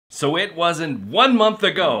So it wasn't 1 month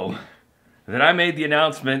ago that I made the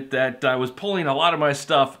announcement that I was pulling a lot of my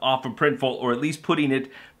stuff off of Printful, or at least putting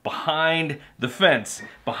it behind the fence,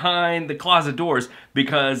 behind the closet doors,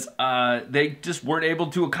 because they just weren't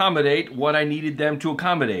able to accommodate what I needed them to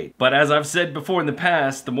accommodate. But as I've said before in the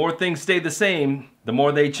past, the more things stay the same, the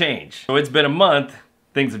more they change. So it's been a month,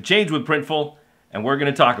 things have changed with Printful, and we're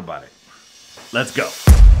gonna talk about it. Let's go.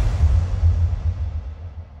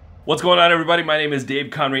 What's going on, everybody? My name is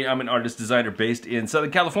Dave Connery. I'm an artist designer based in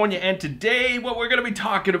Southern California, and today what we're going to be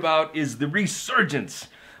talking about is the resurgence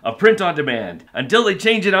of print on demand until they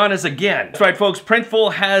change it on us again. That's right, folks.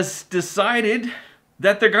 Printful has decided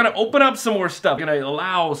that they're going to open up some more stuff, going to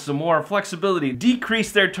allow some more flexibility,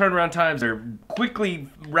 decrease their turnaround times. They're quickly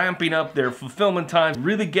ramping up their fulfillment times,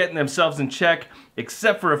 really getting themselves in check,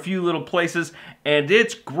 except for a few little places, and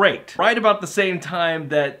it's great. Right about the same time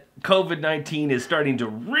that COVID-19 is starting to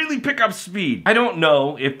really pick up speed. I don't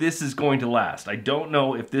know if this is going to last. I don't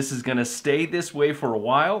know if this is going to stay this way for a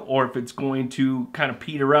while, or if it's going to kind of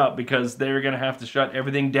peter out because they're going to have to shut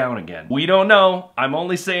everything down again. We don't know. I'm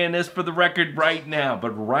only saying this for the record right now,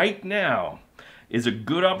 but right now is a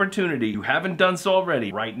good opportunity. You haven't done so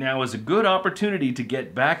already. Right now is a good opportunity to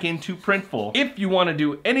get back into Printful if you want to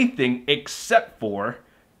do anything except for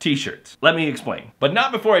t-shirts. Let me explain. But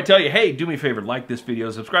not before I tell you, hey, do me a favor, like this video,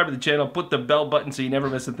 subscribe to the channel, put the bell button so you never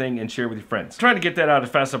miss a thing, and share with your friends. I'm trying to get that out as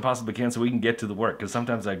fast as I possibly can so we can get to the work, because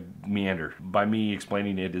sometimes I meander. By me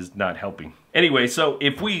explaining it is not helping. Anyway, so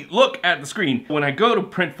if we look at the screen, when I go to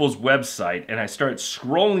Printful's website and I start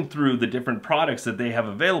scrolling through the different products that they have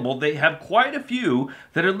available, they have quite a few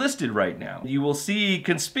that are listed right now. You will see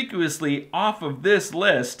conspicuously off of this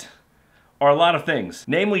list are a lot of things,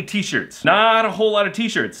 namely t-shirts. Not a whole lot of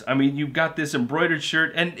t-shirts. I mean, you've got this embroidered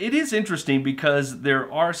shirt, and it is interesting because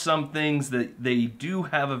there are some things that they do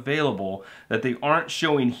have available that they aren't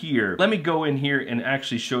showing here. Let me go in here and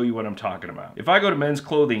actually show you what I'm talking about. If I go to men's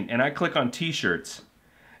clothing and I click on t-shirts,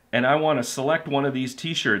 and I want to select one of these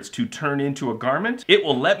t-shirts to turn into a garment, it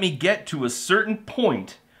will let me get to a certain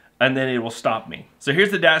point and then it will stop me. So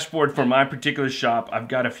here's the dashboard for my particular shop. I've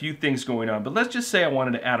got a few things going on, but let's just say I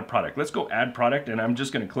wanted to add a product. Let's go add product, and I'm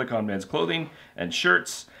just gonna click on men's clothing and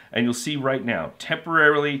shirts, and you'll see right now,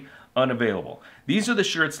 temporarily unavailable. These are the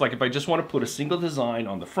shirts, like if I just wanna put a single design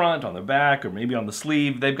on the front, on the back, or maybe on the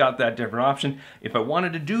sleeve, they've got that different option. If I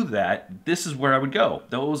wanted to do that, this is where I would go.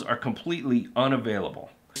 Those are completely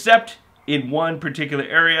unavailable, except in one particular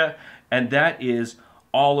area, and that is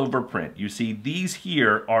all over print. You see these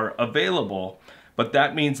here are available, but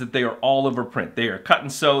that means that they are all over print. They are cut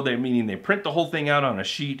and sew, meaning they print the whole thing out on a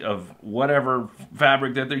sheet of whatever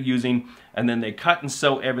fabric that they're using, and then they cut and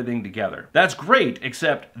sew everything together. That's great,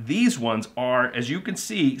 except these ones are, as you can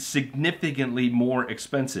see, significantly more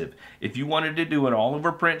expensive. If you wanted to do an all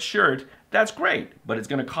over print shirt, that's great, but it's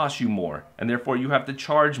gonna cost you more, and therefore you have to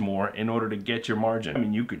charge more in order to get your margin. I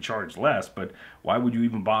mean, you could charge less, but why would you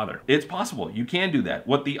even bother? It's possible, you can do that.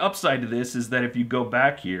 What the upside to this is that if you go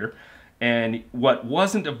back here, and what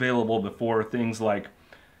wasn't available before, things like,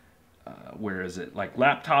 where is it? Like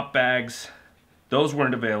laptop bags, those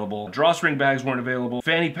weren't available. Drawstring bags weren't available.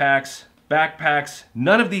 Fanny packs, backpacks,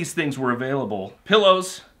 none of these things were available.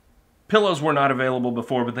 Pillows were not available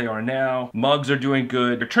before, but they are now. Mugs are doing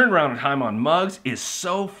good. The turnaround time on mugs is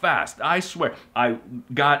so fast. I swear. I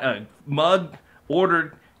got a mug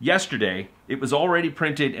ordered yesterday. It was already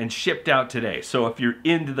printed and shipped out today. So if you're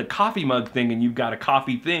into the coffee mug thing and you've got a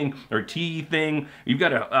coffee thing or tea thing, you've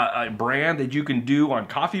got a brand that you can do on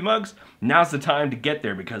coffee mugs, now's the time to get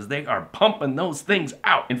there because they are pumping those things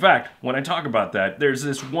out. In fact, when I talk about that, there's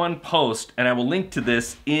this one post, and I will link to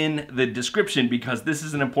this in the description because this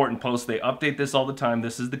is an important post. They update this all the time.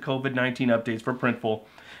 This is the COVID-19 updates for Printful,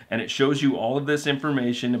 and it shows you all of this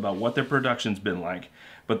information about what their production's been like.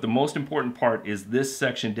 But the most important part is this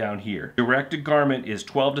section down here. Direct to garment is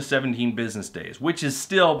 12 to 17 business days, which is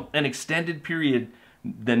still an extended period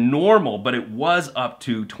than normal, but it was up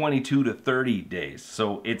to 22 to 30 days.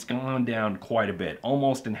 So it's gone down quite a bit,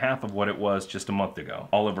 almost in half of what it was just a month ago.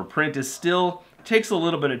 All over print is still, takes a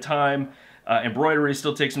little bit of time. Embroidery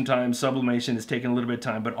still takes some time, sublimation is taking a little bit of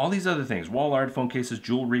time, but all these other things, wall art, phone cases,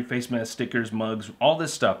 jewelry, face masks, stickers, mugs, all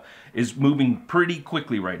this stuff is moving pretty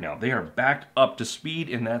quickly right now. They are back up to speed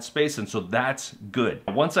in that space, and so that's good.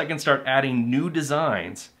 Once I can start adding new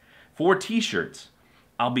designs for t-shirts,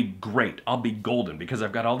 I'll be great. I'll be golden because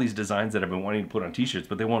I've got all these designs that I've been wanting to put on t-shirts,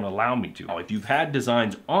 but they won't allow me to. Now, if you've had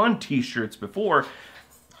designs on t-shirts before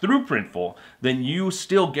through Printful, then you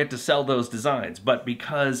still get to sell those designs, but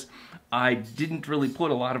because I didn't really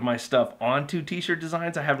put a lot of my stuff onto t-shirt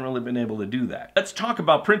designs. I haven't really been able to do that. Let's talk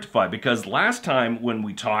about Printify, because last time when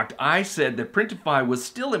we talked, I said that Printify was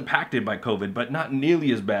still impacted by COVID, but not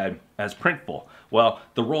nearly as bad as Printful. Well,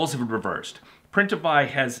 the roles have reversed. Printify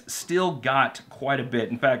has still got quite a bit.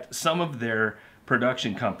 In fact, some of their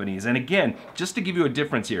production companies, and again, just to give you a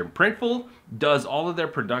difference here, Printful does all of their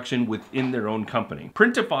production within their own company.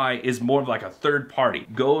 Printify is more of like a third party.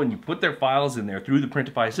 Go and you put their files in there through the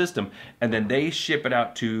Printify system, and then they ship it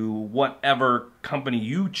out to whatever company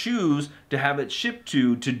you choose to have it shipped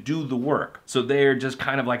to do the work. So they're just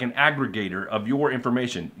kind of like an aggregator of your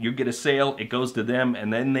information. You get a sale, it goes to them,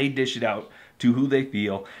 and then they dish it out to who they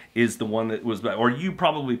feel is the one that was, or you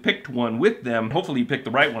probably picked one with them. Hopefully you picked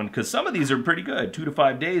the right one, because some of these are pretty good. 2 to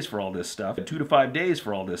 5 days for all this stuff. 2 to 5 days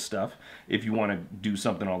for all this stuff. If you want to do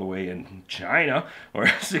something all the way in China, or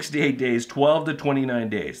 68 days, 12 to 29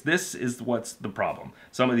 days. This is what's the problem.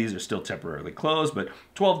 Some of these are still temporarily closed, but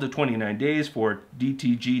 12 to 29 days for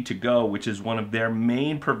DTG to go, which is one of their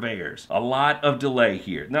main purveyors. A lot of delay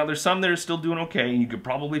here. Now there's some that are still doing okay, and you could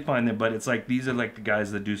probably find them, but it's like these are like the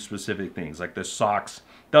guys that do specific things, like the socks,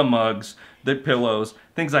 the mugs, the pillows,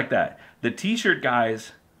 things like that. The t-shirt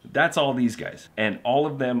guys, that's all these guys, and all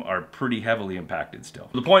of them are pretty heavily impacted still.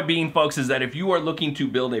 The point being, folks, is that if you are looking to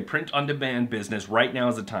build a print-on-demand business, right now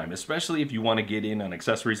is the time, especially if you want to get in on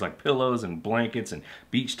accessories like pillows and blankets and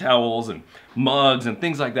beach towels and mugs and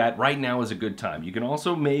things like that. Right now is a good time. You can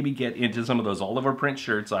also maybe get into some of those Oliver print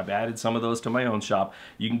shirts. I've added some of those to my own shop.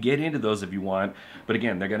 You can get into those if you want, but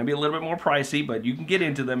again, they're going to be a little bit more pricey, but you can get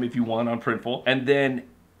into them if you want on Printful. And then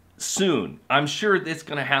soon, I'm sure it's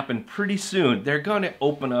going to happen pretty soon, they're going to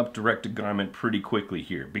open up direct-to-garment pretty quickly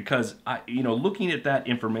here, because looking at that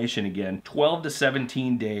information again, 12 to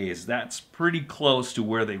 17 days, that's pretty close to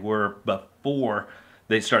where they were before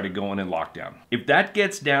they started going in lockdown. If that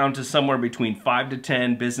gets down to somewhere between 5 to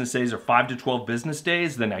 10 business days or 5 to 12 business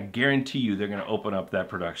days, then I guarantee you they're going to open up that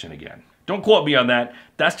production again. Don't quote me on that.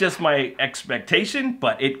 That's just my expectation,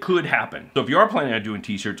 but it could happen. So if you are planning on doing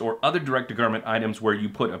t-shirts or other direct-to-garment items where you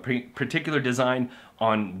put a particular design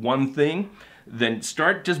on one thing, then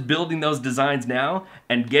start just building those designs now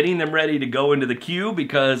and getting them ready to go into the queue,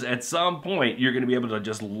 because at some point you're going to be able to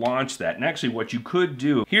just launch that. And actually what you could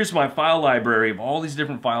do, here's my file library of all these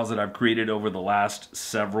different files that I've created over the last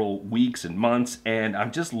several weeks and months, and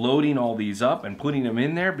I'm just loading all these up and putting them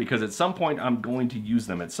in there, because at some point I'm going to use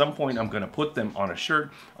them. At some point I'm going to put them on a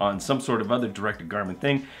shirt, on some sort of other direct-to-garment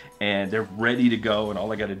thing, and they're ready to go, and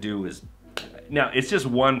all I got to do is, now, it's just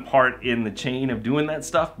one part in the chain of doing that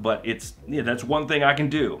stuff, but that's one thing I can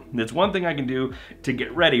do. That's one thing I can do to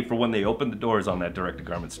get ready for when they open the doors on that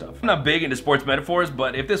direct-to-garment stuff. I'm not big into sports metaphors,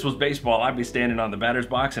 but if this was baseball, I'd be standing on the batter's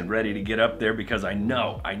box and ready to get up there, because I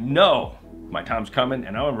know my time's coming,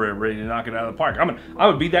 and I'm ready to knock it out of the park. I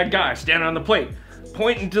would be that guy standing on the plate,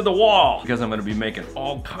 pointing to the wall, because I'm going to be making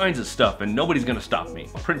all kinds of stuff, and nobody's going to stop me.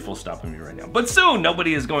 Printful's stopping me right now, but soon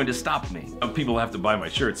nobody is going to stop me. People have to buy my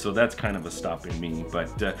shirts, so that's kind of a stopping me.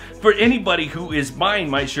 But for anybody who is buying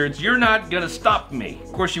my shirts, you're not going to stop me.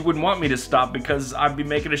 Of course, you wouldn't want me to stop, because I'd be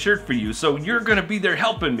making a shirt for you, so you're going to be there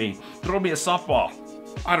helping me. Throw me a softball.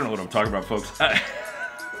 I don't know what I'm talking about, folks.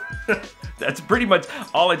 That's pretty much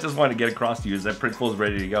all I just want to get across to you, is that Printful is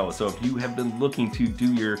ready to go. So if you have been looking to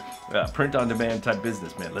do your print-on-demand type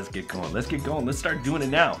business, man, let's get going. Let's get going. Let's start doing it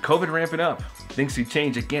now. COVID ramping up. Things could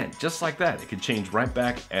change again, just like that. It could change right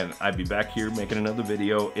back, and I'd be back here making another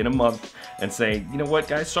video in a month and saying, you know what,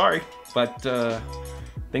 guys, sorry, but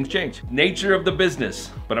things change. Nature of the business,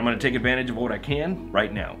 but I'm gonna take advantage of what I can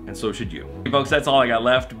right now, and so should you. Hey folks, that's all I got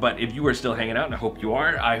left, but if you are still hanging out, and I hope you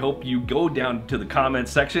are, I hope you go down to the comments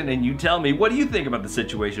section and you tell me, what do you think about the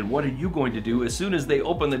situation? What are you going to do as soon as they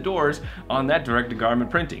open the doors on that direct-to-garment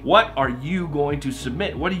printing? What are you going to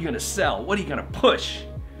submit? What are you gonna sell? What are you gonna push?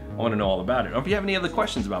 I want to know all about it. Or if you have any other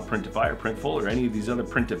questions about Printify or Printful or any of these other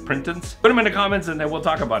printants, put them in the comments and then we'll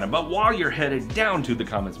talk about them. But while you're headed down to the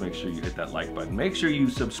comments, make sure you hit that like button. Make sure you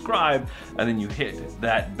subscribe, and then you hit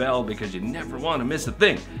that bell, because you never want to miss a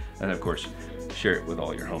thing. And of course, share it with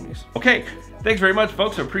all your homies. Okay, thanks very much,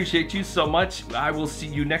 folks. I appreciate you so much. I will see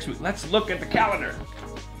you next week. Let's look at the calendar.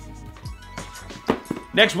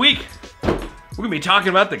 Next week, we're gonna be talking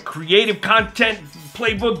about the creative content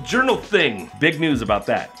playbook journal thing. Big news about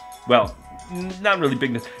that. Well, not really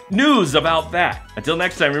big news. News about that. Until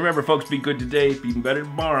next time, remember, folks, be good today, be even better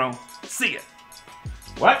tomorrow. See ya.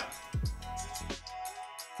 What?